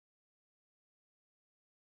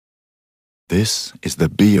This is the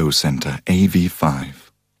Beocenter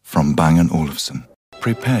AV5 from Bang Olufsen.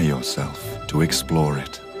 Prepare yourself to explore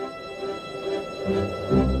it.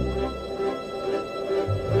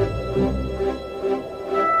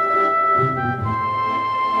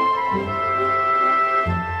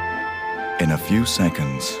 In a few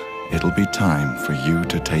seconds, it'll be time for you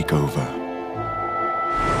to take over.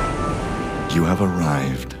 You have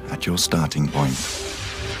arrived at your starting point.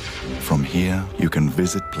 From here, you can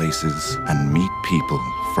visit places and meet people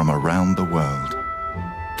from around the world.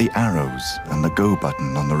 The arrows and the go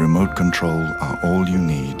button on the remote control are all you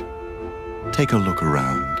need. Take a look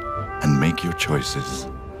around and make your choices.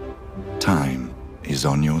 Time is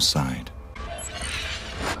on your side.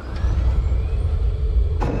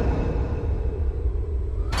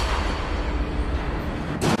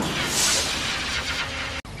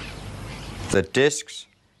 The discs,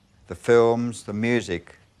 the films, the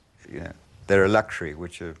music, they're a luxury,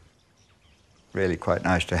 which are really quite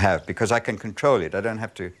nice to have, because I can control it. I don't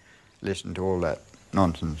have to listen to all that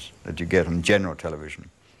nonsense that you get on general television.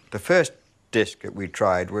 The first disc that we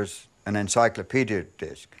tried was an encyclopedia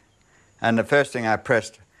disc, and the first thing I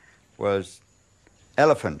pressed was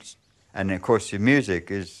elephants, and of course the music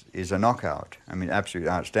is a knockout. I mean,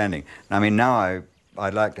 absolutely outstanding. I mean, now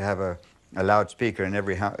I'd like to have a loudspeaker in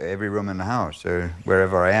every room in the house, so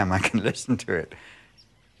wherever I am I can listen to it.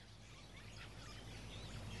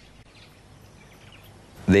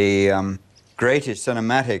 The greatest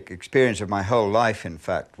cinematic experience of my whole life, in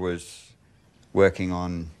fact, was working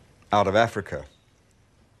on Out of Africa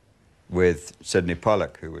with Sidney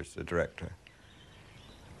Pollack, who was the director,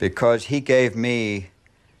 because he gave me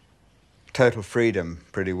total freedom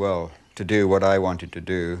pretty well to do what I wanted to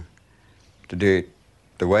do it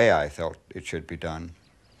the way I felt it should be done.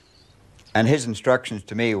 And his instructions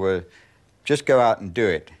to me were, just go out and do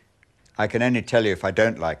it. I can only tell you if I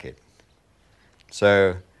don't like it.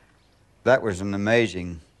 So that was an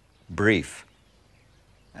amazing brief,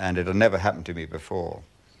 and it had never happened to me before.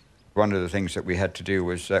 One of the things that we had to do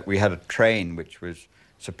was that we had a train which was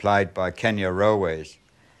supplied by Kenya Railways,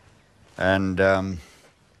 and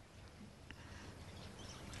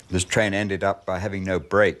this train ended up by having no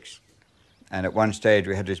brakes. And at one stage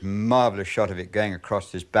we had this marvelous shot of it going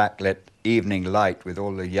across this backlit evening light with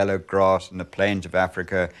all the yellow grass and the plains of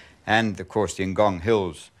Africa, and of course the Ngong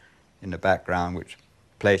Hills in the background, which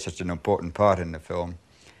play such an important part in the film.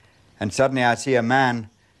 And suddenly I see a man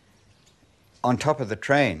on top of the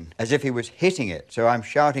train, as if he was hitting it. So I'm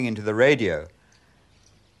shouting into the radio,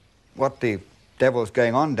 what the devil's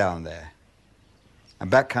going on down there? And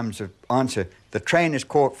back comes the answer, the train has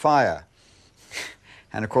caught fire.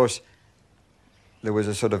 And of course, there was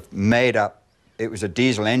a sort of made-up, it was a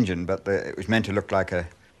diesel engine, but it was meant to look like a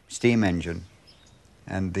steam engine.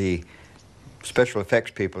 And the special effects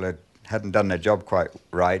people hadn't done their job quite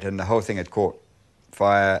right, and the whole thing had caught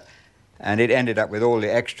fire, and it ended up with all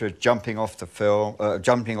the extras jumping off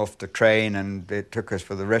the train, and it took us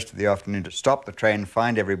for the rest of the afternoon to stop the train,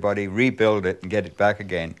 find everybody, rebuild it, and get it back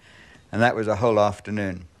again. And that was a whole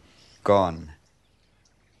afternoon gone.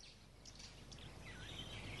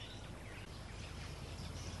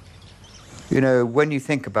 You know, when you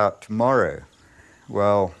think about tomorrow,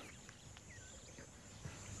 well,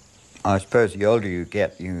 I suppose the older you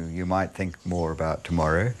get, you might think more about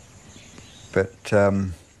tomorrow. But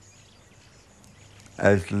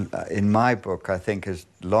in my book, I think as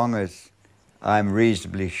long as I'm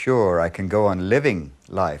reasonably sure I can go on living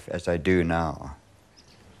life as I do now,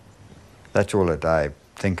 that's all that I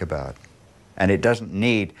think about. And it doesn't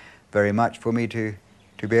need very much for me to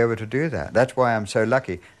be able to do that. That's why I'm so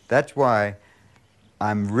lucky. That's why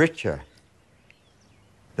I'm richer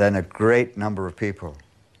than a great number of people,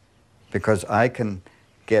 because I can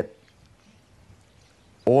get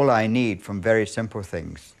all I need from very simple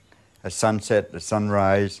things. A sunset, a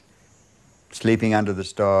sunrise, sleeping under the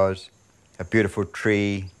stars, a beautiful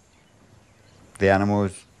tree, the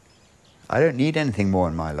animals. I don't need anything more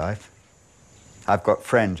in my life. I've got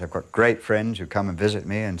friends, I've got great friends who come and visit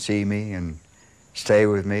me and see me and stay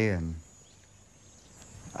with me, and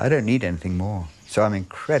I don't need anything more. So I'm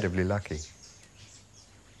incredibly lucky.